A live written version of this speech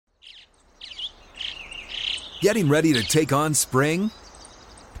Getting ready to take on spring?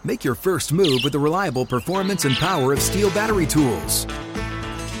 Make your first move with the reliable performance and power of Steel battery tools.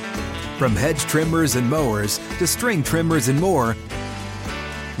 From hedge trimmers and mowers to string trimmers and more,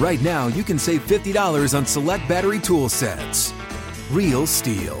 right now you can save $50 on select battery tool sets. Real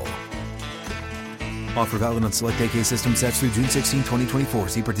Steel. Offer valid on select AK system sets through June 16, 2024.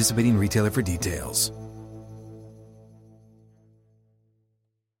 See participating retailer for details.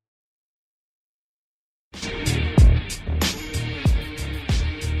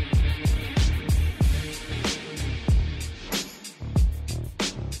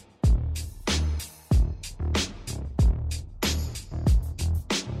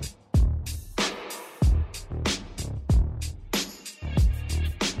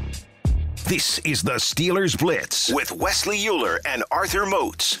 This is the Steelers Blitz with Wesley Euler and Arthur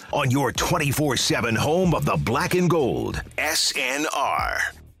Moats on your 24/7 home of the black and gold, SNR.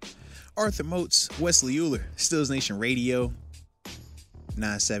 Arthur Moats, Wesley Euler, Steelers Nation Radio,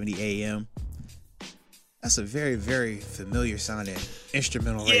 970 AM. That's a very, very familiar sounding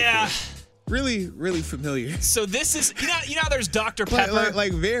instrumental right there. Really, really familiar. So this is, you know how there's Dr. Pepper?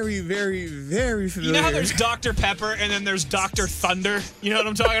 Like very, very, very familiar. You know how there's Dr. Pepper and then there's Dr. Thunder? You know what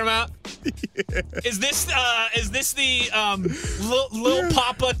I'm talking about? Yeah. Is this the Lil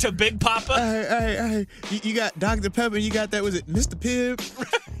Papa to Big Papa? You got Dr. Pepper, you got that, was it Mr. Pibb?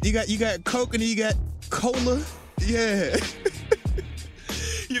 You got Coke and then you got Cola. Yeah.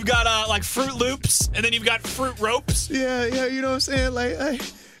 You've got like Fruit Loops and then you've got Fruit Ropes. Yeah, you know what I'm saying?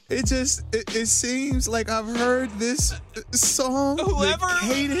 It seems like I've heard this song. Whoever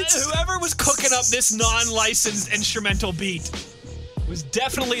was cooking up this non-licensed instrumental beat was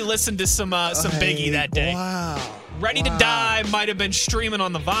definitely listening to some Biggie that day. Wow. Ready to Die might have been streaming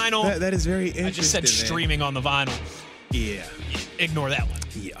on the vinyl. That is very interesting. I just said streaming on the vinyl. Yeah. Ignore that one.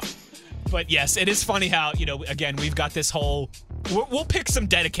 Yeah. But yes, it is funny how, again, we've got this whole. We'll pick some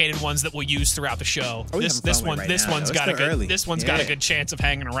dedicated ones that we'll use throughout the show. This one's got a good chance of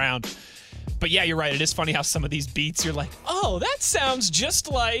hanging around. But yeah, you're right. It is funny how some of these beats you're like, oh, that sounds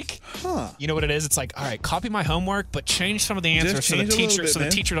just like. Huh. You know what it is? It's like, all right, copy my homework, but change some of the answers so the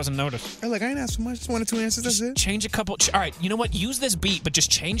teacher doesn't notice. I ain't asked for much. Just 1 or 2 answers. That's it. Change a couple. All right, you know what? Use this beat, but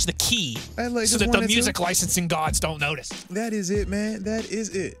just change the key so that the music licensing gods don't notice. That is it, man. That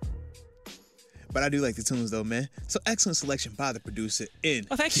is it. But I do like the tunes, though, man. So excellent selection by the producer in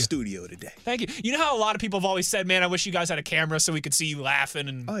studio today. Thank you. You know how a lot of people have always said, man, I wish you guys had a camera so we could see you laughing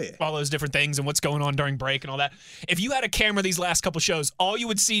and all those different things and what's going on during break and all that. If you had a camera these last couple shows, all you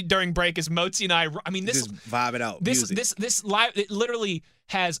would see during break is Mozi and I mean, this just vibe it out. This live, it literally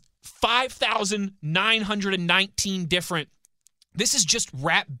has 5,919 different. This is just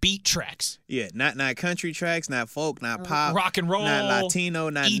rap beat tracks. Yeah, not country tracks, not folk, not pop, rock and roll, not Latino,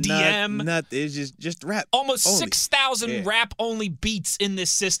 not EDM, nothing. It's just rap. Almost 6,000 rap only beats in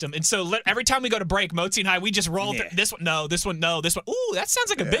this system, and so every time we go to break, Mozi and I, we just roll this one. No, this one. No, this one. Ooh, that sounds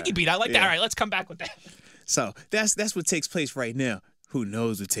like a Biggie beat. I like that. All right, let's come back with that. So that's what takes place right now. Who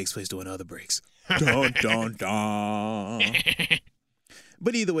knows what takes place during other breaks? Dun dun dun.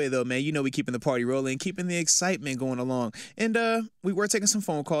 But either way, though, man, we keeping the party rolling, keeping the excitement going along. And we were taking some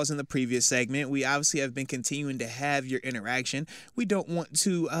phone calls in the previous segment. We obviously have been continuing to have your interaction. We don't want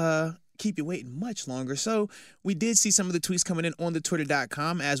to keep you waiting much longer. So we did see some of the tweets coming in on the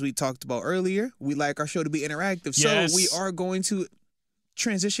Twitter.com, as we talked about earlier. We like our show to be interactive. Yes. So we are going to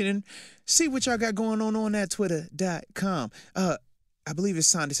transition and see what y'all got going on that Twitter.com. I believe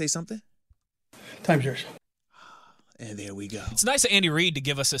it's time to say something. Time's yours. And there we go. It's nice of Andy Reid to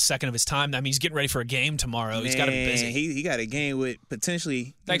give us a second of his time. I mean, he's getting ready for a game tomorrow. He's got to be busy. He got a game with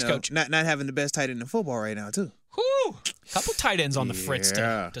potentially Coach. Not having the best tight end in football right now, too. Whew. Couple tight ends on the fritz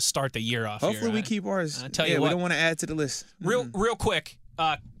to start the year off. Hopefully here, we keep ours. I tell you what, we don't want to add to the list. Real quick,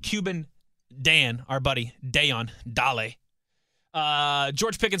 Cuban Dan, our buddy Dayon Dale.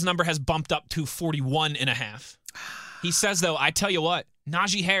 George Pickett's number has bumped up to 41.5. He says, though, I tell you what,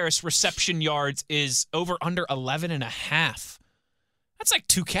 Najee Harris reception yards is over under 11.5. That's like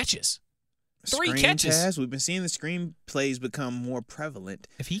 2 catches. 3 catches. Pass. We've been seeing the screen plays become more prevalent.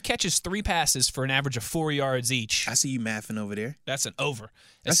 If he catches 3 passes for an average of 4 yards each. I see you mathing over there. That's an over.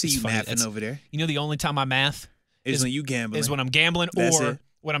 I see you mathing over there. You know the only time I math is when you gambling. Is when I'm gambling or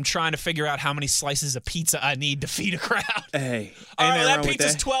when I'm trying to figure out how many slices of pizza I need to feed a crowd. Hey. All right, that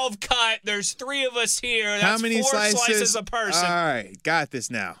pizza's 12 cut. There's 3 of us here. That's how many 4 slices a person. All right. Got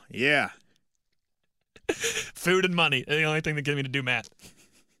this now. Yeah. Food and money. They're the only thing that get me to do math.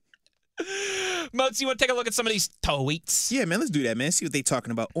 Moats, you want to take a look at some of these tweets? Yeah, man, let's do that, man. See what they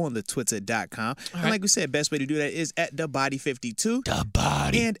talking about on the Twitter.com. And like we said, best way to do that is at TheBody52. The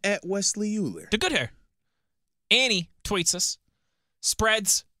Body. And at Wesley Euler. The good hair. Annie tweets us.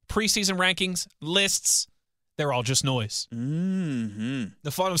 Spreads, preseason rankings, lists, they're all just noise. Mm-hmm.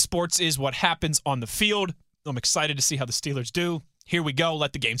 The fun of sports is what happens on the field. I'm excited to see how the Steelers do. Here we go.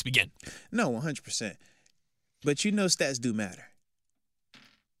 Let the games begin. No, 100%. But stats do matter.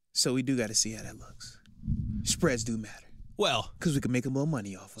 So we do got to see how that looks. Spreads do matter. Well, because we can make a little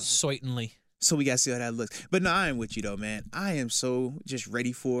money off of it. Certainly. So we got to see how that looks. But no, I am with you, though, man. I am so just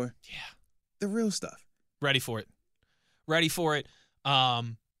ready for the real stuff. Ready for it. Ready for it.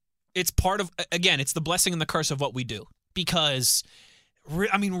 It's part of, again, it's the blessing and the curse of what we do. Because,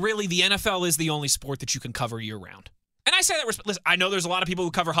 really, the NFL is the only sport that you can cover year-round. And I say that, listen, I know there's a lot of people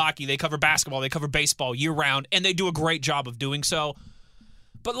who cover hockey, they cover basketball, they cover baseball year-round, and they do a great job of doing so.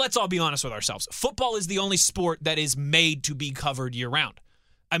 But let's all be honest with ourselves. Football is the only sport that is made to be covered year-round.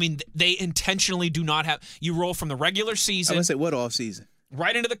 I mean, they intentionally do not have, you roll from the regular season. I would say, what off-season?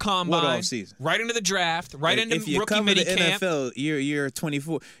 Right into the combine. What off-season? Right into the draft. Right into if you rookie cover the minicamp. NFL, you're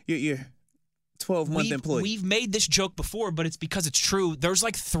 24. You're 12-month employee. We've made this joke before, but it's because it's true. There's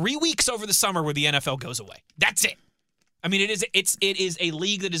like 3 weeks over the summer where the NFL goes away. That's it. I mean, it is a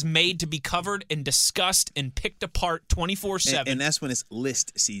league that is made to be covered and discussed and picked apart 24/7. And that's when it's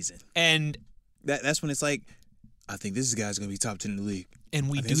list season. And that's when it's like, I think this guy's going to be top 10 in the league. And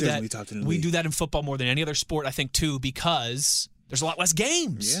we do that. We do that in football more than any other sport, I think, too, because there's a lot less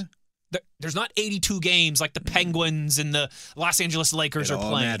games. Yeah. There's not 82 games like the Penguins and the Los Angeles Lakers are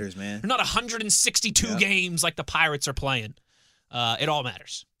playing. It all matters, man. There's not 162 games like the Pirates are playing. It all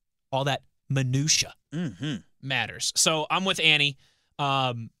matters. All that minutia matters. So I'm with Annie.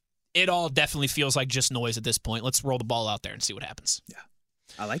 It all definitely feels like just noise at this point. Let's roll the ball out there and see what happens. Yeah.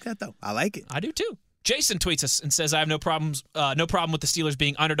 I like that, though. I like it. I do, too. Jason tweets us and says, I have no problem with the Steelers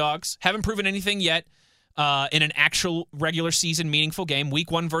being underdogs. Haven't proven anything yet in an actual regular season meaningful game. Week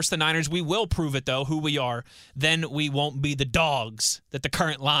 1 versus the Niners, we will prove it, though, who we are. Then we won't be the dogs that the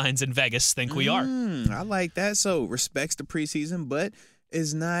current lines in Vegas think we are. I like that. So respects the preseason, but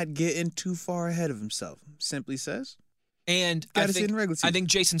is not getting too far ahead of himself. Simply says. And I think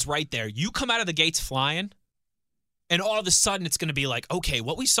Jason's right there. You come out of the gates flying, and all of a sudden it's going to be like, okay,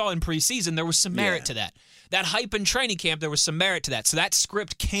 what we saw in preseason, there was some merit to that. That hype in training camp, there was some merit to that. So that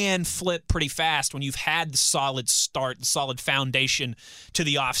script can flip pretty fast when you've had the solid start, the solid foundation to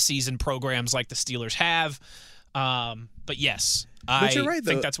the offseason programs like the Steelers have. But yes, but you're right,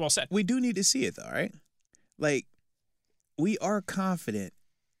 think that's well said. We do need to see it, though, right? Like, we are confident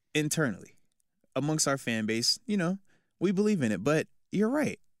internally amongst our fan base. We believe in it. But you're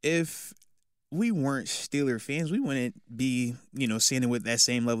right. If we weren't Steeler fans, we wouldn't be, seeing it with that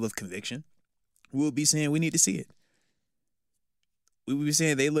same level of conviction. We would be saying we need to see it. We would be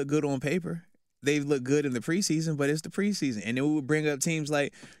saying they look good on paper. They look good in the preseason, but it's the preseason. And then we would bring up teams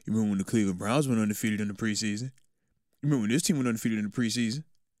like, you remember when the Cleveland Browns went undefeated in the preseason? You remember when this team went undefeated in the preseason?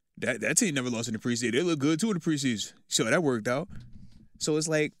 That team never lost in the preseason. They look good, too, in the preseason. So that worked out. So it's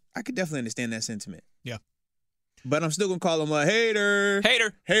like, I could definitely understand that sentiment. Yeah. But I'm still going to call them a hater.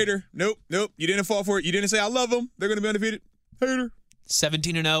 Hater. Nope. You didn't fall for it. You didn't say, I love them. They're going to be undefeated. Hater.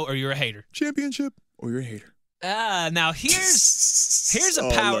 17-0 or you're a hater. Championship or you're a hater. Now here's a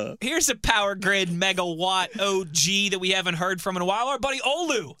power grid megawatt OG that we haven't heard from in a while. Our buddy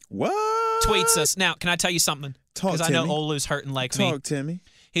Olu tweets us. Now, can I tell you something? Because I know Olu's hurting like me. Talk to me.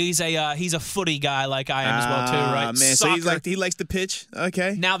 He's a footy guy like I am as well too, right? Man, soccer. So he likes to pitch.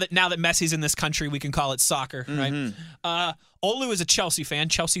 Okay. Now that Messi's in this country, we can call it soccer, right? Olu is a Chelsea fan,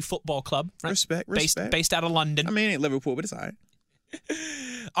 Chelsea Football Club. Right? Respect. Based out of London. I mean, it ain't Liverpool, but it's all right.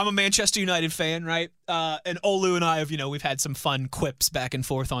 I'm a Manchester United fan, right? And Olu and I have, we've had some fun quips back and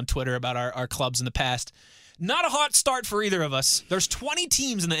forth on Twitter about our clubs in the past. Not a hot start for either of us. There's 20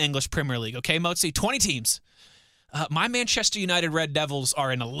 teams in the English Premier League, okay, Motzi? 20 teams. My Manchester United Red Devils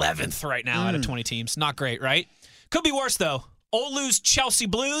are in 11th right now out of 20 teams. Not great, right? Could be worse, though. Olu's Chelsea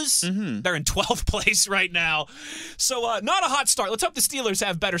Blues, they're in 12th place right now. So not a hot start. Let's hope the Steelers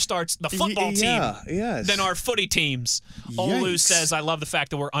have better starts, the football team, than our footy teams. Olu says, I love the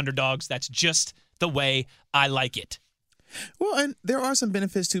fact that we're underdogs. That's just the way I like it. Well, and there are some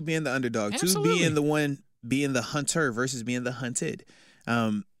benefits to being the underdog, Absolutely. to being the hunter versus being the hunted.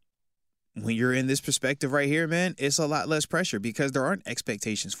 When you're in this perspective right here, man, it's a lot less pressure because there aren't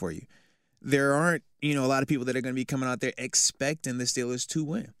expectations for you. There aren't, a lot of people that are going to be coming out there expecting the Steelers to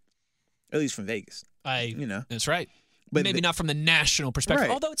win, at least from Vegas. That's right. But maybe not from the national perspective,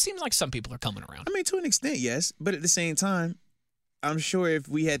 right. although it seems like some people are coming around. I mean, to an extent, yes. But at the same time, I'm sure if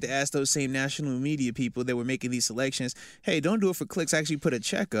we had to ask those same national media people that were making these selections, hey, don't do it for clicks, actually put a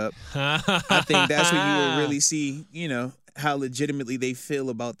check up. I think that's when you will really see, how legitimately they feel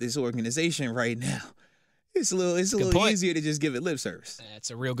about this organization right now. It's a little point. easier to just give it lip service. That's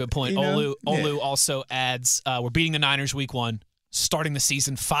a real good point. You know? Olu also adds, we're beating the Niners week 1, starting the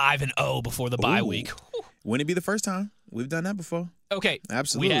season 5-0 before the bye week. Wouldn't it be the first time? We've done that before. Okay.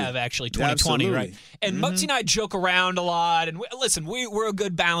 Absolutely. We have actually 2020, Absolutely. right? And Muggsy and I joke around a lot. And we're a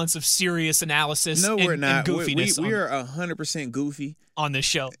good balance of serious analysis No, we're not. and goofiness We are 100% goofy on this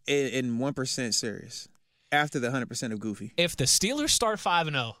show. and 1% serious. After the 100% of goofy, If the Steelers start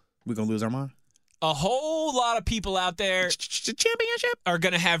 5-0, we're going to lose our mind. a whole lot of people out there Championship? are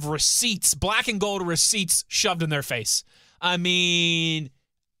going to have receipts, black and gold receipts shoved in their face. I mean,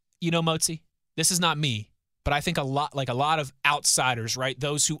 Motzi, this is not me, but I think a lot of outsiders, right?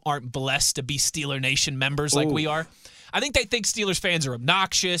 Those who aren't blessed to be Steeler Nation members like we are. I think they think Steelers fans are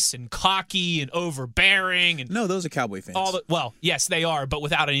obnoxious and cocky and overbearing. And No, those are Cowboy fans. well, yes, they are, but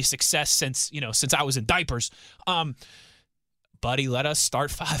without any success since I was in diapers. Buddy, let us start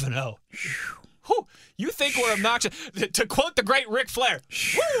 5-0. Whew, you think we're obnoxious? To quote the great Ric Flair,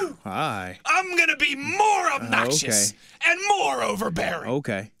 woo, Hi. I'm going to be more obnoxious and more overbearing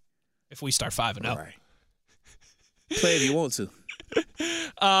Okay. if we start 5-0. All right. Play if you want to.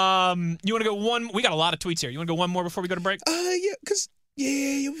 You want to go one? We got a lot of tweets here. You want to go one more before we go to break? Yeah, because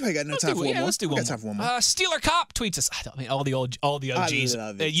you probably got no time for one more. Let's do one Got time for one more. Steeler Cop tweets us. I mean, all the OGs.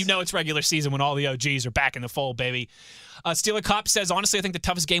 love it. It's regular season when all the OGs are back in the fold, baby. Steeler Cop says, honestly, I think the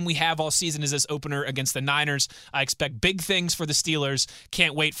toughest game we have all season is this opener against the Niners. I expect big things for the Steelers.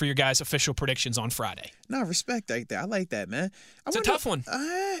 Can't wait for your guys' official predictions on Friday. No, respect right there. I like that, man. It's a tough one.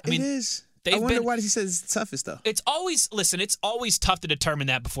 It is. I they've wonder been- why he says it's toughest, though. It's always tough to determine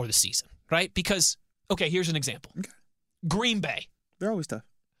that before the season, right? Because, okay, here's an example. Okay. Green Bay. They're always tough.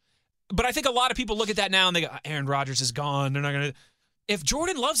 But I think a lot of people look at that now and they go, Aaron Rodgers is gone. They're not going to. If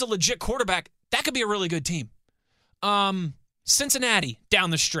Jordan Love's a legit quarterback, that could be a really good team. Cincinnati down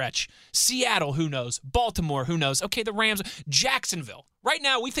the stretch. Seattle, who knows? Baltimore, who knows? Okay, the Rams. Jacksonville. Right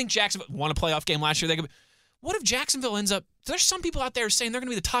now, we think Jacksonville won a playoff game last year. What if Jacksonville ends up? There's some people out there saying they're going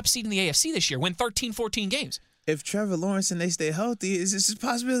to be the top seed in the AFC this year, win 13, 14 games. If Trevor Lawrence and they stay healthy, it's a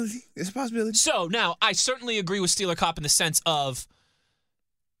possibility. It's a possibility. So now, I certainly agree with Steeler Cop in the sense of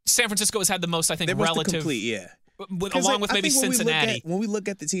San Francisco has had the most, I think, They're most relative. complete, yeah. Along with I maybe think Cincinnati. When we look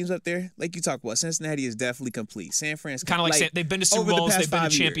at the teams up there, like you talk about, Cincinnati is definitely complete. San Francisco, Kind of like they've been to Super over the Bowls, past they've been to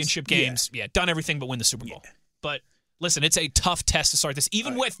 5 years. championship games. Yeah, done everything but win the Super Bowl. But listen, it's a tough test to start this,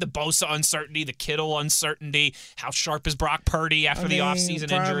 even with the Bosa uncertainty, the Kittle uncertainty. How sharp is Brock Purdy after the offseason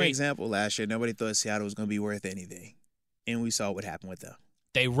prime injury? example, last year, nobody thought Seattle was going to be worth anything. And we saw what happened with them.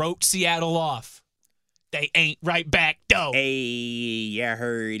 They wrote Seattle off. They ain't right back, though. Hey, yeah, I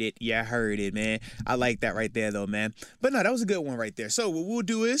heard it. Yeah, I heard it, man. I like that right there, though, man. But no, that was a good one right there. So what we'll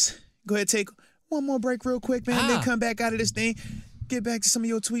do is go ahead and take one more break real quick, man, then come back out of this thing, get back to some of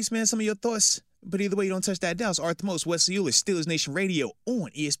your tweets, man, some of your thoughts. But either way, you don't touch that down. It's Arthur Most, Wesley Euler, Steelers Nation Radio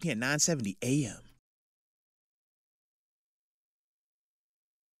on ESPN 970 AM.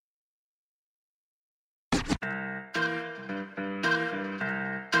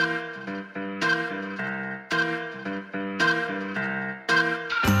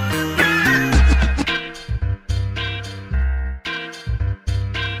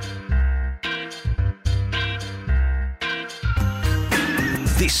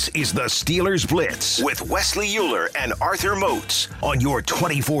 This is the Steelers Blitz with Wesley Euler and Arthur Moats on your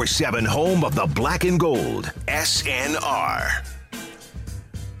 24/7 home of the black and gold, SNR.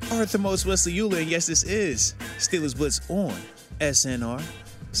 Arthur Most, Wesley Euler, and yes, this is Steelers Blitz on SNR.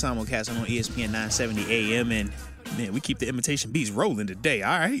 Simulcast on ESPN 970 AM, and man, we keep the imitation beats rolling today.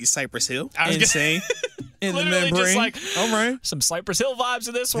 All right, Cypress Hill, insane. In the Literally membrane. just like all right. some Cypress Hill vibes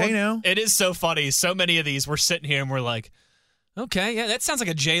in this one. Hey, now. It is so funny. So many of these, we're sitting here and we're like, okay, yeah, that sounds like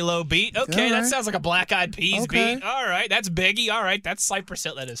a J-Lo beat. Okay, All that right. sounds like a Black Eyed Peas Okay. beat. All right, that's Biggie. All right, that's Cypress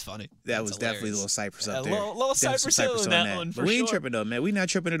Hill. That is funny. That That's was definitely a hilarious. little Cypress Yeah, up there. little Definitely Cypress some Hill in on that one, for But we ain't sure. tripping though, man. We not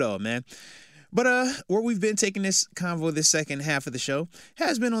tripping at all, man. But where we've been taking this convo this second half of the show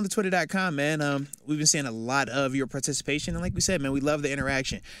has been on the Twitter.com, man. We've been seeing a lot of your participation, and like we said, man, we love the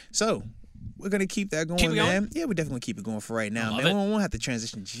interaction. So we're gonna keep that going, Keep it going? man. Yeah, we're definitely gonna keep it going for right now, love man. it. We won't have to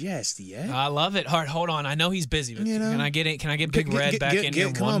transition just yet. I love it. Hold on. I know he's busy, but You know? can I get it? Can I get Big Red back in here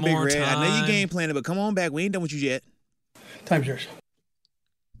come one on, Big more Red. time? I know you game planning, but come on back. We ain't done with you yet. Time's yours.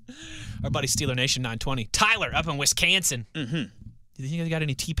 Our buddy Steeler Nation 920. Tyler up in Wisconsin. Mm-hmm. Do you think you got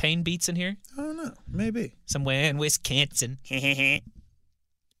any T-Pain beats in here? I don't know. Maybe. Somewhere in Wisconsin. He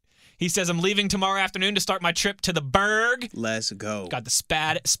He says, I'm leaving tomorrow afternoon to start my trip to the Berg. Let's go. Got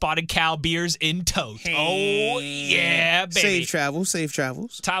the Spotted Cow beers in tote. Oh, yeah, baby. Safe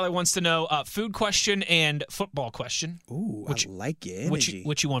travels. Tyler wants to know food question and football question. Ooh, I like your energy.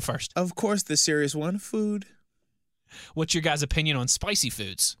 Which you want first? Of course, the serious one, food. What's your guys' opinion on spicy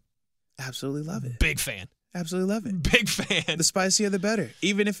foods? Absolutely love it. Big fan. Absolutely love it. Big fan. The spicier, the better.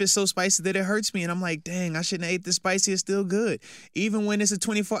 Even if it's so spicy that it hurts me and I'm like, dang, I shouldn't have ate this spicy. It's still good. Even when it's a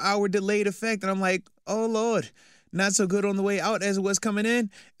 24-hour delayed effect and I'm like, oh, Lord, not so good on the way out as it was coming in,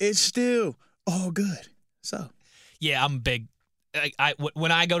 it's still all good. So. Yeah, I'm big.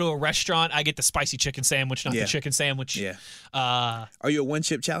 When I go to a restaurant, I get the spicy chicken sandwich, not the chicken sandwich. Yeah. Are you a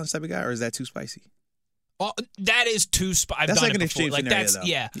one-chip challenge type of guy or is that too spicy? Well, that is too spicy. That's like an before. extreme scenario, though.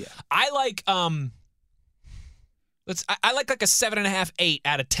 Yeah. I like I like a 7.5, 8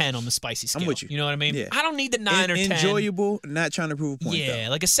 out of 10 on the spicy scale. I'm with you. You know what I mean? Yeah. I don't need the 9 or 10. Enjoyable, not trying to prove a point. Yeah,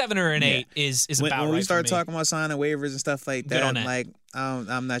 though. like a 7 or an 8 is about right. When we start for me. talking about signing waivers and stuff like that, on that. like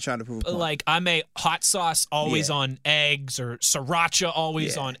I'm not trying to prove a point. Like I'm a hot sauce always on eggs or sriracha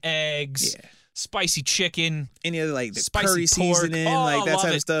always on eggs. Yeah. Spicy chicken. Any other like the spicy curry pork. seasoning, like that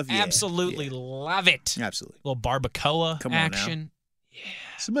type of stuff. Yeah. Absolutely love it. Absolutely. A little barbacoa Come on action. Now. Yeah.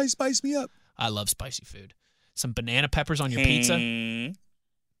 Somebody spice me up. I love spicy food. Some banana peppers on your pizza.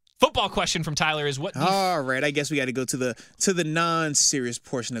 Football question from Tyler is what? All right, I guess we got to go to the non-serious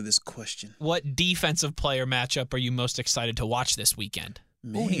portion of this question. What defensive player matchup are you most excited to watch this weekend?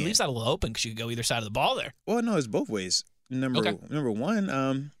 Oh, he leaves that a little open because you could go either side of the ball there. Well, no, it's both ways. Number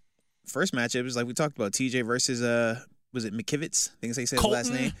one, first matchup is like we talked about TJ versus was it McKivitz? I think they said his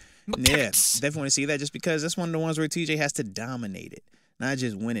last name. McKivitz. Yeah, definitely want to see that just because that's one of the ones where TJ has to dominate it. Not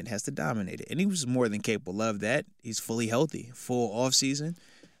just win it, has to dominate it. And he was more than capable of that. He's fully healthy, full offseason.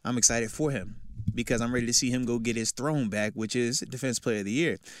 I'm excited for him because I'm ready to see him go get his throne back, which is Defense Player of the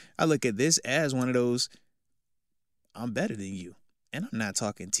Year. I look at this as one of those, I'm better than you. And I'm not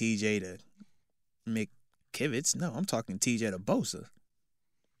talking TJ to McKivitz. No, I'm talking TJ to Bosa.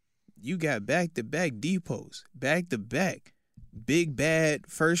 You got back-to-back depots, back-to-back. Big, bad,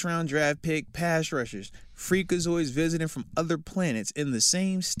 first-round draft pick pass rushers. Freakazoids visiting from other planets in the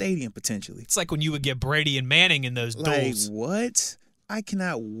same stadium, potentially. It's like when you would get Brady and Manning in those duels. Like, what? I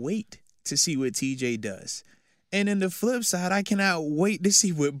cannot wait to see what TJ does. And then the flip side, I cannot wait to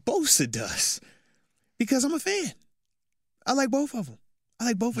see what Bosa does. Because I'm a fan. I like both of them. I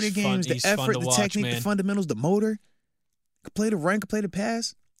like both of their games. The effort, the technique, the fundamentals, the motor. Could play the run, could play the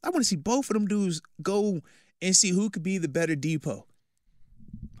pass. I want to see both of them dudes go and see who could be the better depot.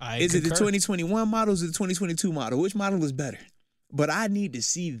 Is it the 2021 model or is it the 2022 model? Which model is better? But I need to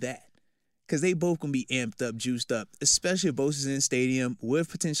see that because they both going to be amped up, juiced up, especially if Bosa's in the stadium with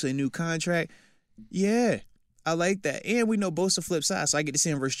potentially a new contract. Yeah, I like that. And we know Bosa flip side, so I get to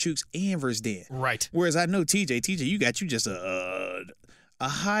see him versus Chooks and versus Dan. Right. Whereas I know TJ, you just a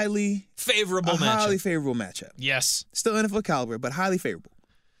highly favorable matchup. Highly favorable matchup. Yes. Still NFL caliber, but highly favorable.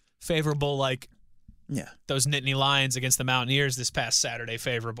 Favorable like yeah. Those Nittany Lions against the Mountaineers this past Saturday,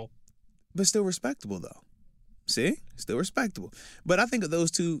 favorable. But still respectable, though. See? Still respectable. But I think of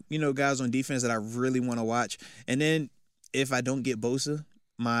those two, guys on defense that I really want to watch. And then if I don't get Bosa,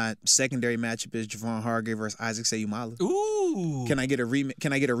 my secondary matchup is Javon Hargrave versus Isaac Seumalo. Ooh. Can I get a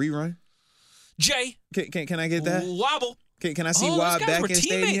rerun? Jay. Can I get that? Wobble. Can I see Wob back in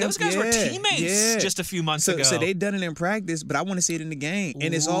stadium? Those guys were teammates just a few months ago. So they done it in practice, but I want to see it in the game.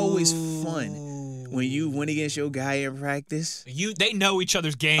 And it's always fun when you win against your guy in practice. They know each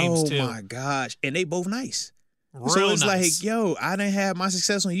other's games, too. Oh, my gosh. And they both nice. Real so it's nice. like, yo, I didn't have my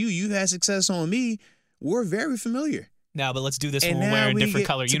success on you. You've had success on me. We're very familiar. Now, but let's do this when we're wearing different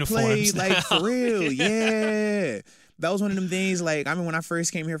color uniforms. Play, like, for real, yeah. That was one of them things, like, I mean, when I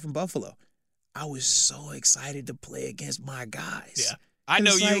first came here from Buffalo, I was so excited to play against my guys. Yeah. I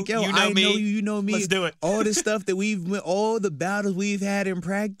know you. Like, yo, you know I me. know you know me. Let's do it. All the stuff that all the battles we've had in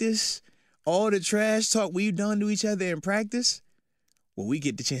practice, all the trash talk we've done to each other in practice. Well, we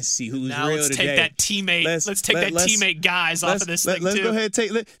get the chance to see who's now real let's today. Take that teammate. Let's take that teammate guys off of this thing let's too. Go ahead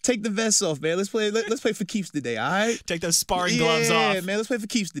take the vests off, man. Let's play for keeps today, all right? Take those sparring gloves off. Yeah, man. Let's play for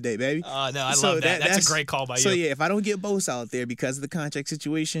keeps today, baby. No, I love that. That's a great call by you. So yeah, if I don't get Bosa out there because of the contract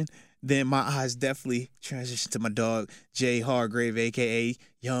situation, then my eyes definitely transition to my dog, Jay Hargrave, a.k.a.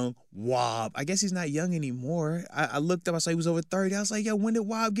 Young Wob. I guess he's not young anymore. I looked up, I saw he was over 30. I was like, yo, when did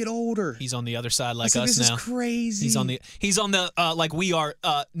Wob get older? He's on the other side like us now. This is crazy. He's on the like we are,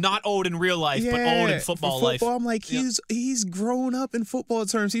 not old in real life, but old in football life. I'm like, he's grown up in football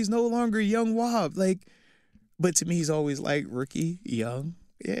terms. He's no longer young Wob. Like, but to me, he's always like rookie, young.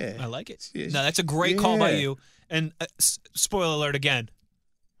 Yeah. I like it. No, that's a great call by you. And spoiler alert again.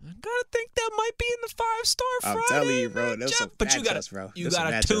 I gotta think that might be in the 5-star Friday. I'm telling you, bro. Those some but you matchups, bro. You Those some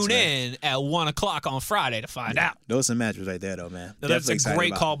gotta matchups, tune man. in at 1:00 on Friday to find out. Those some matches right there, though, man. Now, that's Definitely a excited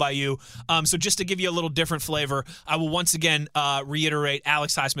great about call it. by you. So just to give you a little different flavor, I will once again reiterate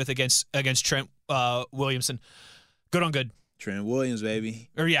Alex Highsmith against Trent Williamson. Good on good. Trent Williams, baby.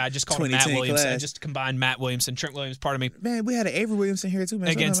 Or yeah, I just called him Matt 2010 Williamson. I class. just combined Matt Williamson, Trent Williams, pardon me, Man, we had an Avery Williamson here, too, man.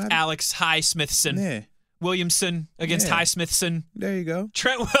 So it don't against matter. Alex Highsmithson. Yeah, Williamson against Yeah. Highsmithson. there you go.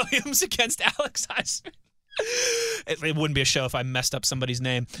 Trent Williams against Alex Highsmith. It wouldn't be a show if I messed up somebody's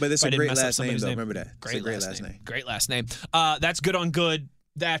name. But it's If I a didn't great mess up last name, somebody's though. Remember that. It's a Great last name. Great last name. That's good on good.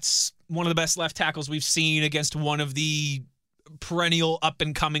 That's one of the best left tackles we've seen against one of the perennial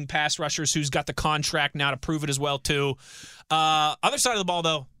up-and-coming pass rushers who's got the contract now to prove it as well, too. Other side of the ball,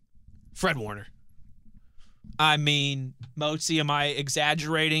 though, Fred Warner. I mean, Mozi, am I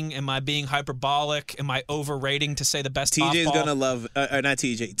exaggerating? Am I being hyperbolic? Am I overrating to say the best TJ is off-ball? going to love, or not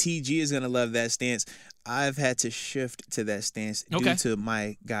TJ, TG is going to love that stance. I've had to shift to that stance Okay. due to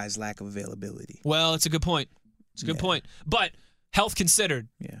my guy's lack of availability. Well, it's a good point. It's a good point. But health considered,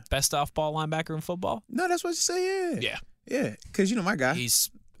 Yeah. best off-ball linebacker in football? No, that's what you say, yeah. Yeah. Yeah, because you know my guy.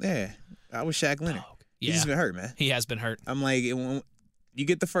 He's Yeah, I was Shaq Leonard. He's yeah. just been hurt, man. He has been hurt. I'm like, you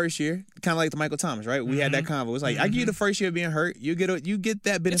get the first year, kind of like the Michael Thomas, right? We had that convo. It's like, I give you the first year of being hurt. You get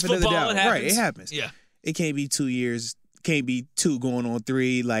that benefit of the football, doubt. it Right, it happens. Yeah. It can't be 2 years. Can't be 2 going on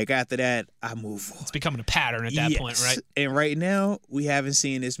 3. Like, after that, I move forward. It's becoming a pattern at that point, right? And right now, we haven't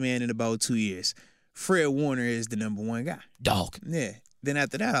seen this man in about 2 years. Fred Warner is the number 1 guy. Dog. Yeah. Then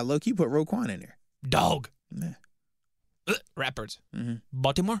after that, I low-key put Roquan in there. Dog. Yeah. Ratbirds. Mm-hmm.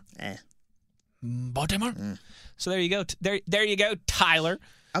 Baltimore. Eh. Baltimore. So there you go. There you go, Tyler.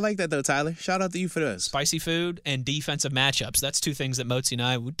 I like that, though, Tyler. Shout out to you for those. Spicy food and defensive matchups. That's 2 things that Mozi and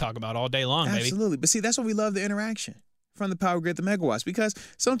I would talk about all day long, baby. Absolutely. But see, that's why we love the interaction from the Power Grid to Megawatts, because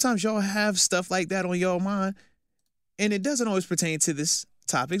sometimes y'all have stuff like that on your mind, and it doesn't always pertain to this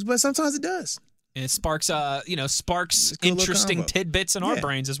topics, but sometimes it does. And it sparks It's a good little interesting combo. tidbits in our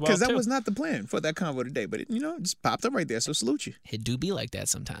brains as well, Because that too. was not the plan for that convo today, but it, just popped up right there, so salute you. It do be like that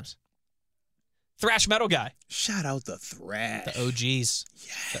sometimes. Thrash metal guy. Shout out the Thrash. The OGs.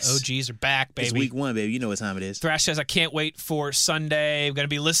 Yes. The OGs are back, baby. It's week 1, baby. You know what time it is. Thrash says, I can't wait for Sunday. I'm going to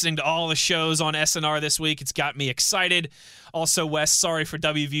be listening to all the shows on SNR this week. It's got me excited. Also, Wes, sorry for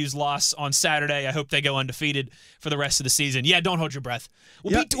WVU's loss on Saturday. I hope they go undefeated for the rest of the season. Yeah, don't hold your breath.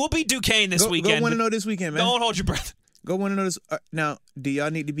 We'll beat Duquesne this weekend. Go 1-0 this weekend, man. Don't hold your breath. Go 1-0 this. Now, do y'all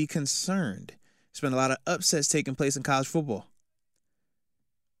need to be concerned? There's been a lot of upsets taking place in college football.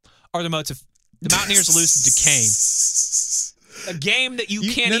 Are the modes if the Mountaineers lose to Duquesne, a game that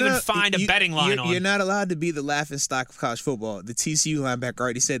you can't even find a betting line on. You're not allowed to be the laughing stock of college football. The TCU linebacker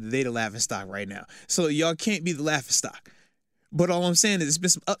already said that they're the laughing stock right now. So y'all can't be the laughing stock. But all I'm saying is there's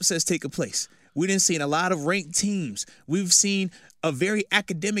been some upsets taking place. We didn't see a lot of ranked teams. We've seen a very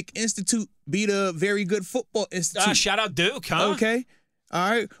academic institute beat a very good football institute. Shout out Duke, huh? Okay.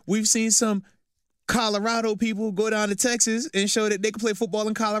 All right. We've seen some Colorado people go down to Texas and show that they can play football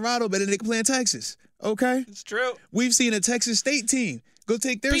in Colorado better than they can play in Texas. Okay? It's true. We've seen a Texas State team go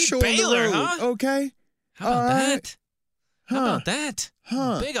take their Beat show Baylor, on the road. huh? Okay? How about All right. that? How about that?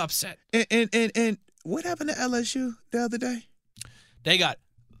 Huh. Big upset. And what happened to LSU the other day? They got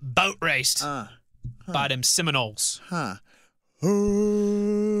boat raced by them Seminoles.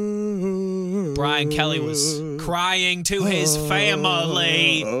 Brian Kelly was crying to his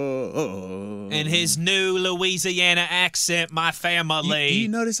family in his new Louisiana accent, my family. You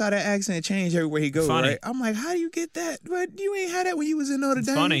notice how that accent changed everywhere he goes, Funny. right? I'm like, how do you get that? But you ain't had that when you was in Notre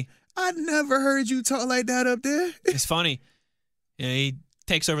Dame. Funny. I never heard you talk like that up there. It's funny. You know, he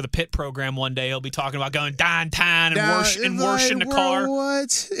takes over the pit program one day. He'll be talking about going downtown and washing the car.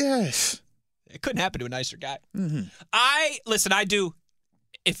 What? Yes. It couldn't happen to a nicer guy. Mm-hmm. I do.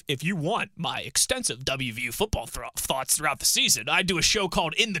 If you want my extensive WVU football thoughts throughout the season, I do a show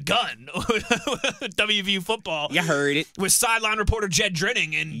called In the Gun, WVU football. You heard it. With sideline reporter Jed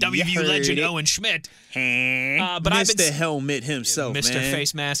Drenning and WVU heard legend it. Owen Schmidt. But Mr. Helmet himself, Mr. man.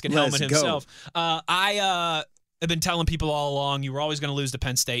 Face Mask and Let's Helmet go. himself. I have been telling people all along, you were always going to lose to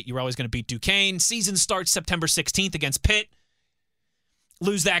Penn State. You were always going to beat Duquesne. Season starts September 16th against Pitt.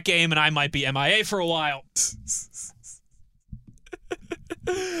 Lose that game, and I might be MIA for a while.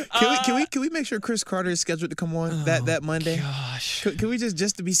 Can we make sure Chris Carter is scheduled to come on that Monday? Gosh. Can we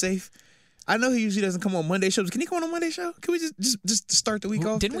just to be safe? I know he usually doesn't come on Monday shows. Can he come on a Monday show? Can we just start the week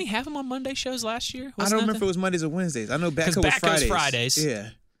off? Didn't we have him on Monday shows last year? I don't remember if it was Mondays or Wednesdays. I know Batco was Batco's Fridays. Fridays. Yeah.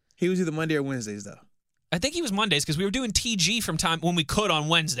 He was either Monday or Wednesdays, though. I think he was Mondays because we were doing TG from time when we could on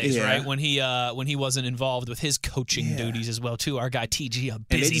Wednesdays, Yeah. right? When he wasn't involved with his coaching duties as well too. Our guy TG, a And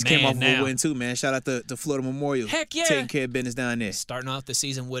they busy just man came off now. of a win too, man. Shout out to Florida Memorial. Heck yeah. Taking care of business down there. Starting off the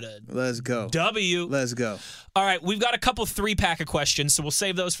season with a Let's go. W. Let's go. All right, we've got a couple 3-pack of questions, so we'll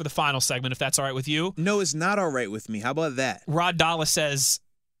save those for the final segment if that's all right with you. No, it's not all right with me. How about that? Rod Dalla says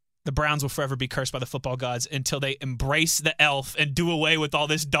the Browns will forever be cursed by the football gods until they embrace the elf and do away with all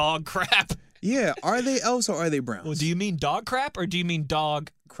this dog crap. Yeah, are they elves or are they Browns? Well, do you mean dog crap or do you mean dog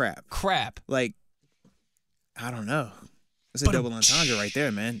crap? Like, I don't know. It's a double entendre right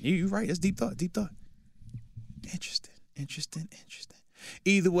there, man. You're right. It's deep thought. Interesting.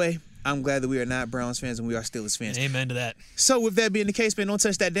 Either way, I'm glad that we are not Browns fans and we are Steelers fans. Amen to that. So with that being the case, man, don't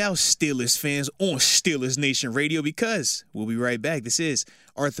touch that dial, Steelers fans, on Steelers Nation Radio, because we'll be right back. This is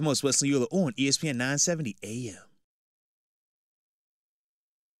Arthur Moats, Wesley Euler on ESPN 970 AM.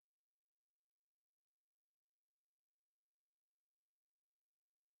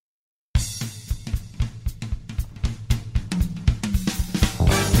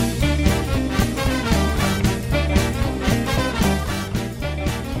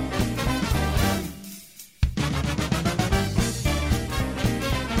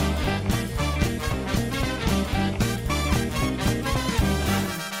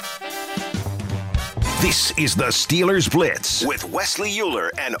 This is the Steelers Blitz with Wesley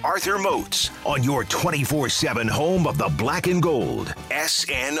Euler and Arthur Moats on your 24/7 home of the black and gold,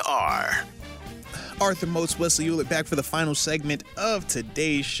 SNR. Arthur Moats, Wesley Euler back for the final segment of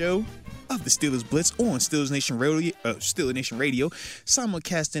today's show of the Steelers Blitz on Steelers Nation Radio,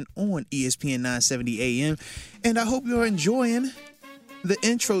 simulcasting on ESPN 970 AM. And I hope you're enjoying the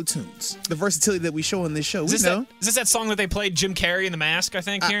intro tunes, the versatility that we show on this show. Is this that song that they played Jim Carrey in The Mask, I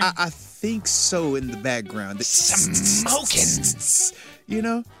think, here? I think so, in the background. Smoking. You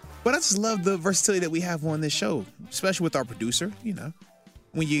know? But I just love the versatility that we have on this show, especially with our producer, you know.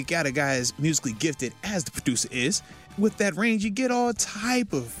 When you got a guy as musically gifted as the producer is, with that range, you get all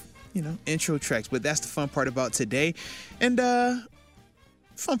type of, intro tracks. But that's the fun part about today. And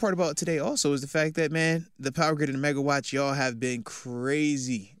fun part about today also is the fact that, man, the Power Grid and the Megawatts, y'all have been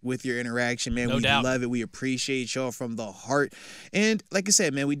crazy with your interaction, man. No doubt. Love it. We appreciate y'all from the heart. And like I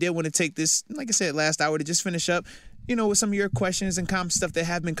said, man, we did want to take this, like I said, last hour to just finish up, with some of your questions and comments, stuff that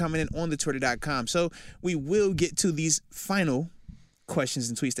have been coming in on the Twitter.com. So we will get to these final questions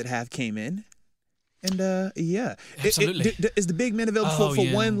and tweets that have came in. And yeah. Absolutely. Is the big man available for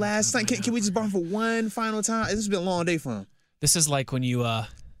one last time? Can we just bar him for one final time? This has been a long day for him. This is like when you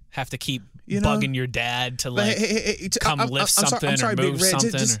have to keep bugging your dad to come lift something or move Big Red,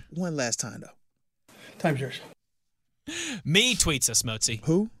 something. Just one last time though. Time's yours. Me tweets us, Moatsy.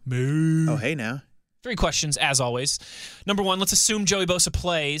 Who? Me. Oh, hey now. 3 questions, as always. Number 1, let's assume Joey Bosa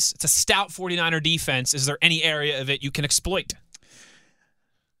plays. It's a stout 49er defense. Is there any area of it you can exploit?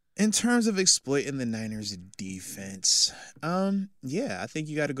 In terms of exploiting the Niners' defense, yeah, I think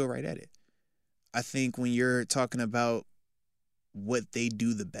you got to go right at it. I think when you're talking about what they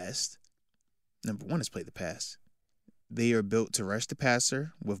do the best, number 1 is play the pass. They are built to rush the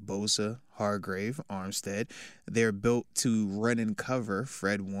passer with Bosa, Hargrave, Armstead. They're built to run and cover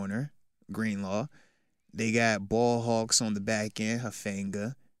Fred Warner, Greenlaw. They got ball hawks on the back end,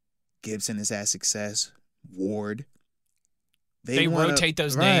 Hufanga. Gibson has had success. Ward. They rotate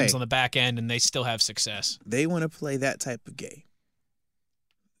those names on the back end, and they still have success. They want to play that type of game.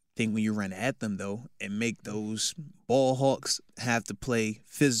 I think when you run at them, though, and make those ball hawks have to play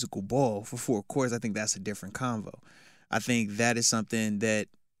physical ball for 4 quarters, I think that's a different convo. I think that is something that,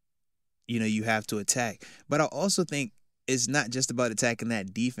 you have to attack. But I also think it's not just about attacking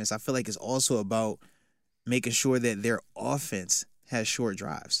that defense. I feel like it's also about making sure that their offense has short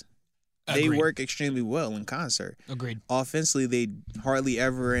drives. They Agreed. work extremely well in concert. Agreed. Offensively, they hardly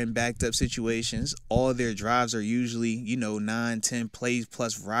ever in backed up situations. All their drives are usually, 9, 10 plays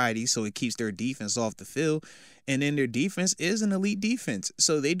plus variety, so it keeps their defense off the field. And then their defense is an elite defense.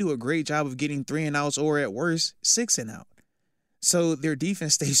 So they do a great job of getting 3 and outs, or at worst, 6 and out. So their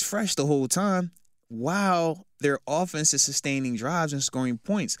defense stays fresh the whole time while their offense is sustaining drives and scoring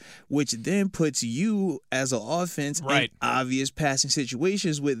points, which then puts you as an offense in obvious passing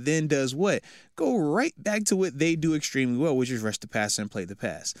situations, which then does what? Go right back to what they do extremely well, which is rush the passer and play the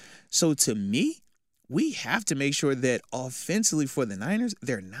pass. So to me, we have to make sure that offensively for the Niners,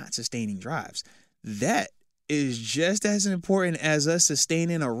 they're not sustaining drives. That is just as important as us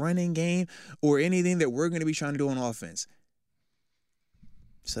sustaining a running game or anything that we're going to be trying to do on offense.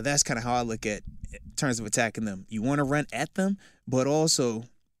 So that's kind of how I look at in terms of attacking them. You want to run at them, but also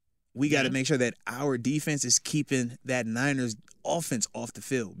we got to make sure that our defense is keeping that Niners offense off the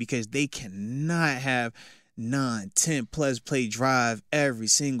field because they cannot have 9, 10 plus play drive every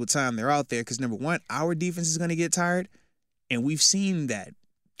single time they're out there because, number one, our defense is going to get tired, and we've seen that.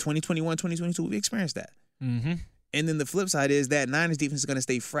 2021, 2022, we experienced that. Mm-hmm. And then the flip side is that Niners defense is going to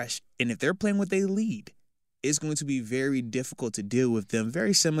stay fresh. And if they're playing with a lead, it's going to be very difficult to deal with them.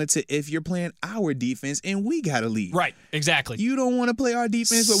 Very similar to if you're playing our defense and we got a lead. Right, exactly. You don't want to play our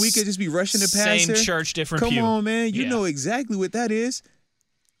defense where we could just be rushing the passer. Same church, different Come pew. on, man. You Yeah. know exactly what that is.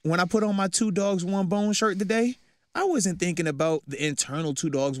 When I put on my 2 dogs, 1 bone shirt today, I wasn't thinking about the internal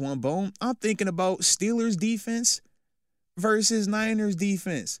 2 dogs, 1 bone. I'm thinking about Steelers defense versus Niners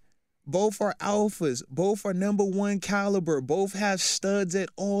defense. Both are alphas. Both are number 1 caliber. Both have studs at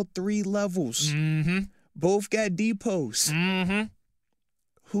all 3 levels. Mm-hmm. Both got depots. Mm-hmm.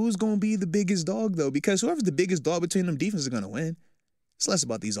 Who's going to be the biggest dog, though? Because whoever's the biggest dog between them defenses is going to win. It's less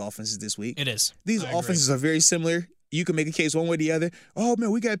about these offenses this week. It is. These I agree. offenses are very similar. You can make a case one way or the other. Oh, man,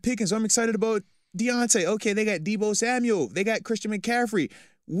 we got Pickens. I'm excited about Deontay. Okay, they got Deebo Samuel. They got Christian McCaffrey.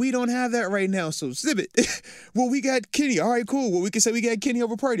 We don't have that right now, so zip it. Well, we got Kenny. All right, cool. Well, we can say we got Kenny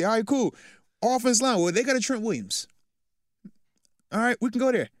over Purdy. All right, cool. Offense line. Well, they got a Trent Williams. All right, we can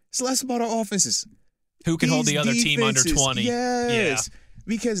go there. It's less about our offenses. Who can hold These the other team under defenses, 20? Yes.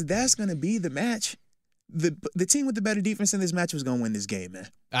 Because that's going to be the match. The team with the better defense in this match was going to win this game, man.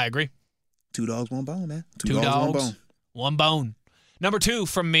 I agree. 2 dogs, 1 bone, man. 2 1 dogs, bone. 1 bone. Number 2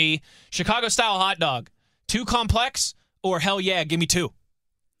 from me, Chicago-style hot dog. Too complex or hell yeah, give me 2.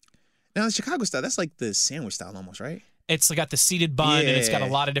 Now, the Chicago style, that's like the sandwich style almost, right? It's got the seeded bun, and it's got a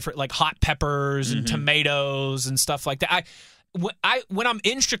Yeah. lot of different like hot peppers and tomatoes and stuff like that. When I'm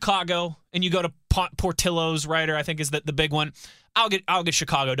in Chicago and you go to Portillo's, right, or I think is the big one, I'll get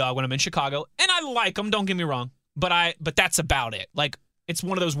Chicago dog when I'm in Chicago, and I like them. Don't get me wrong, but that's about it. Like it's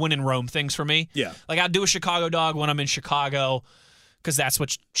one of those win in Rome things for me. Yeah. Like I'll do a Chicago dog when I'm in Chicago because that's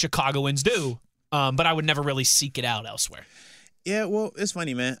what Chicagoans do. But I would never really seek it out elsewhere. Yeah, well, it's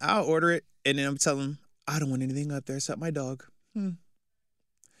funny, man. I'll order it, and then I'm telling them, I don't want anything up there except my dog.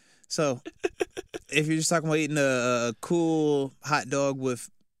 So, if you're just talking about eating a cool hot dog with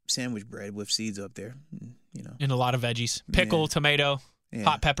sandwich bread with seeds up there, you know. And a lot of veggies, pickle, tomato, Yeah.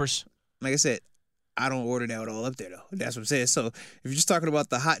 hot peppers. Like I said, I don't order that all up there, though. That's what I'm saying. So, if you're just talking about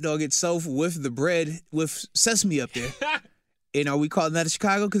the hot dog itself with the bread with sesame up there, and are we calling that a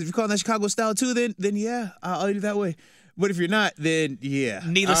Chicago? Because if you're calling that Chicago style too, then yeah, I'll eat it that way. But if you're not, then yeah.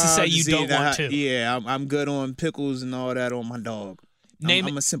 Needless to say, I'll you just eat don't that want hot- to. Yeah, I'm good on pickles and all that on my dog.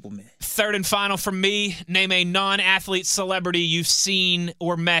 I'm a simple man. Third and final from me, name a non-athlete celebrity you've seen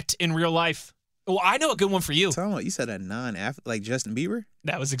or met in real life. Well, I know a good one for you. Talking about, you said a non-athlete, like Justin Bieber?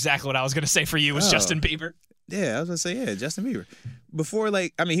 That was exactly what I was going to say for you was Oh. Justin Bieber. Yeah, I was going to say, yeah, Justin Bieber. Before,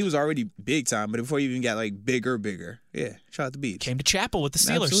 he was already big time, but before he even got, bigger. Yeah, shout out to Biebs. Came to Chapel with the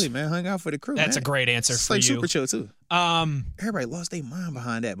Steelers. Absolutely, man. Hung out for the crew, That's man. a great answer It's for you. super chill, too. Um, Everybody lost their mind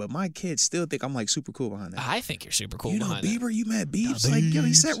behind that, but my kids still think I'm, super cool behind that. I think you're super cool You know behind that. Bieber? You met Biebs? Yo,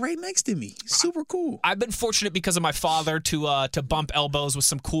 he sat right next to me. Super cool. I've been fortunate because of my father to bump elbows with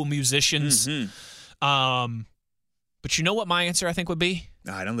some cool musicians. But you know what my answer I think would be?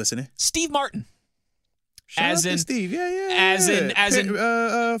 All right, I'm listening. Steve Martin. Shout As out to in- Steve. Yeah. as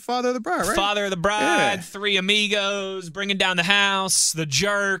in- Father of the Bride, right? Father of the Bride, Yeah. Three Amigos, Bringing Down the House, The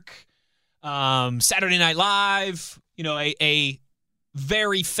Jerk, Saturday Night Live. You know, a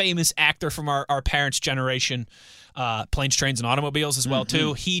very famous actor from our parents' generation. Planes, Trains, and Automobiles as well,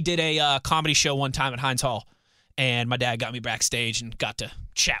 too. He did a comedy show one time at Heinz Hall, and my dad got me backstage and got to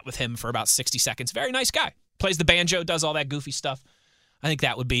chat with him for about 60 seconds. Very nice guy. Plays the banjo, does all that goofy stuff. I think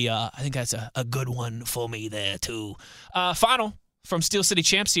that would be, I think that's a good one for me there, too. Final from Steel City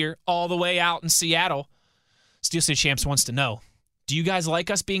Champs here, all the way out in Seattle. Steel City Champs wants to know, do you guys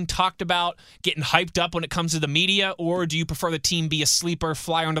like us being talked about, getting hyped up when it comes to the media, or do you prefer the team be a sleeper,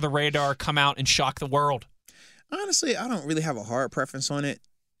 fly under the radar, come out and shock the world? Honestly, I don't really have a hard preference on it.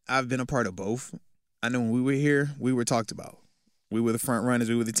 I've been a part of both. I know when we were here, we were talked about. We were the front runners.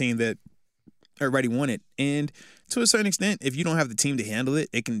 We were the team that everybody wanted. And to a certain extent, if you don't have the team to handle it,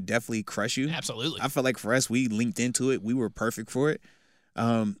 it can definitely crush you. Absolutely. I felt like for us, we linked into it. We were perfect for it.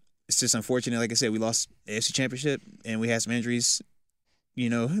 It's just unfortunate. Like I said, we lost the AFC Championship, and we had some injuries,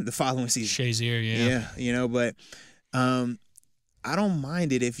 the following season. Shazier, yeah. Yeah, but I don't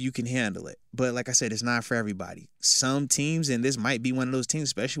mind it if you can handle it. But like I said, it's not for everybody. Some teams, and this might be one of those teams,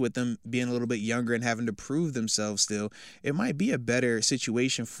 especially with them being a little bit younger and having to prove themselves still, it might be a better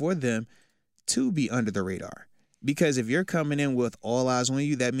situation for them to be under the radar. Because if you're coming in with all eyes on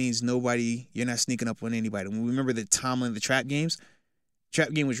you, that means you're not sneaking up on anybody. When we remember the Tomlin, the trap games,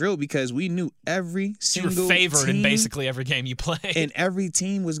 trap game was real because we knew every You single were favored team in basically every game you played. and every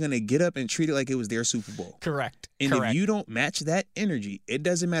team was going to get up and treat it like it was their Super Bowl. Correct. And if you don't match that energy, it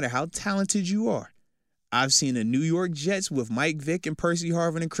doesn't matter how talented you are. I've seen the New York Jets with Mike Vick and Percy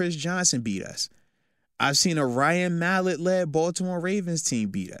Harvin and Chris Johnson beat us. I've seen a Ryan Mallett-led Baltimore Ravens team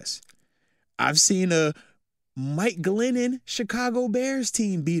beat us. I've seen a Mike Glennon Chicago Bears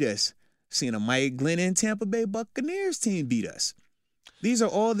team beat us. Seen a Mike Glennon Tampa Bay Buccaneers team beat us. These are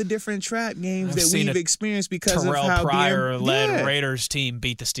all the different trap games that we've experienced because Terrell of how Pryor-led Raiders team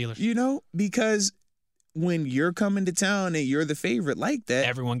beat the Steelers. You know, because when you're coming to town and you're the favorite like that,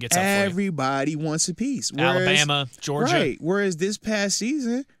 everyone gets up for you. Everybody wants a piece. Alabama, Georgia. Right. Whereas this past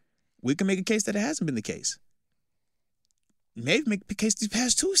season, we can make a case that it hasn't been the case. Maybe make a case these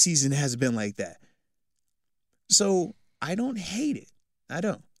past 2 seasons it hasn't been like that. So I don't hate it. I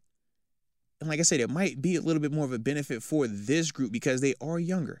don't. And like I said, it might be a little bit more of a benefit for this group because they are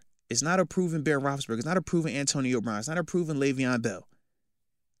younger. It's not a proven Ben Roethlisberger. It's not a proven Antonio Brown. It's not a proven Le'Veon Bell.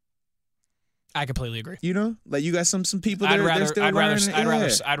 I completely agree. You know, like you got some people that are still learning.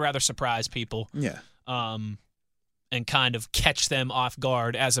 I'd rather surprise people. Yeah. And kind of catch them off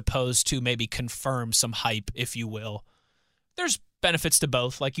guard as opposed to maybe confirm some hype, if you will. There's benefits to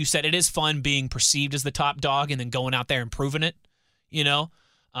both. Like you said, it is fun being perceived as the top dog and then going out there and proving it, you know?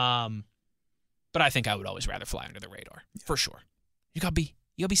 But I think I would always rather fly under the radar, for sure. You gotta be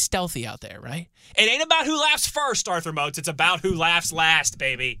stealthy out there, right? It ain't about who laughs first, Arthur Moats. It's about who laughs last,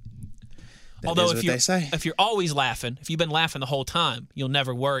 baby. Although if you're always laughing, if you've been laughing the whole time, you'll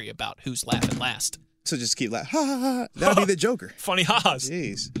never worry about who's laughing last. So just keep laughing. Ha, ha, ha. That'll be the Joker. Funny ha's.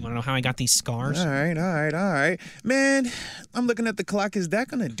 Jeez. You want to know how I got these scars? All right. Man, I'm looking at the clock. Is that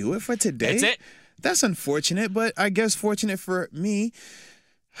going to do it for today? That's it. That's unfortunate, but I guess fortunate for me.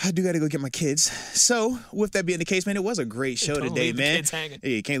 I do got to go get my kids. So with that being the case, man, it was a great show today, man. Kids hanging. Yeah,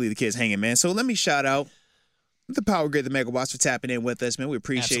 you can't leave the kids hanging, man. So let me shout out the Power Grid, the Megawatts for tapping in with us, man. We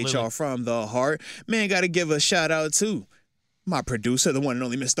appreciate y'all from the heart. Man, got to give a shout out to my producer, the one and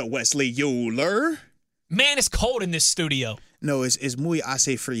only Mr. Wesley Euler. Man, it's cold in this studio. No, it's muy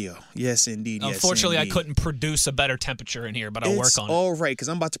hace frío. Yes, indeed. Unfortunately, yes, indeed. I couldn't produce a better temperature in here, but I'll work on it. All right, because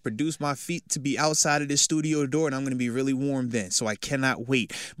I'm about to produce my feet to be outside of this studio door, and I'm going to be really warm then, so I cannot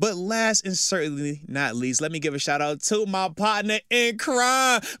wait. But last and certainly not least, let me give a shout out to my partner in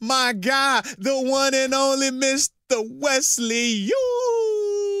crime, my guy, the one and only Mr. Wesley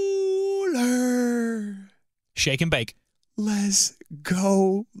Euler. Shake and bake. Let's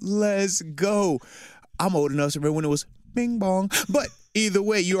go. I'm old enough to remember when it was bing bong. But either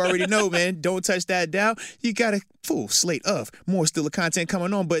way, you already know, man. Don't touch that dial. You got a full slate of more Steeler content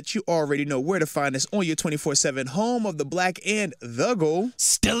coming on, but you already know where to find us on your 24/7 home of the Black and the Gold.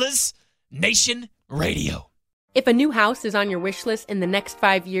 Steelers Nation Radio. If a new house is on your wish list in the next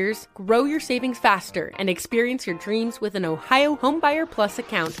 5 years, grow your savings faster and experience your dreams with an Ohio Homebuyer Plus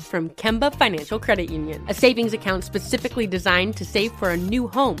account from Kemba Financial Credit Union. A savings account specifically designed to save for a new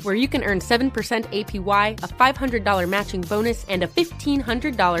home where you can earn 7% APY, a $500 matching bonus, and a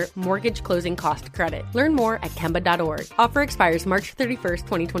 $1,500 mortgage closing cost credit. Learn more at Kemba.org. Offer expires March 31st,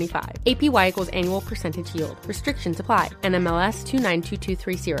 2025. APY equals annual percentage yield. Restrictions apply. NMLS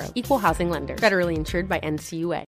 292230. Equal housing lender. Federally insured by NCUA.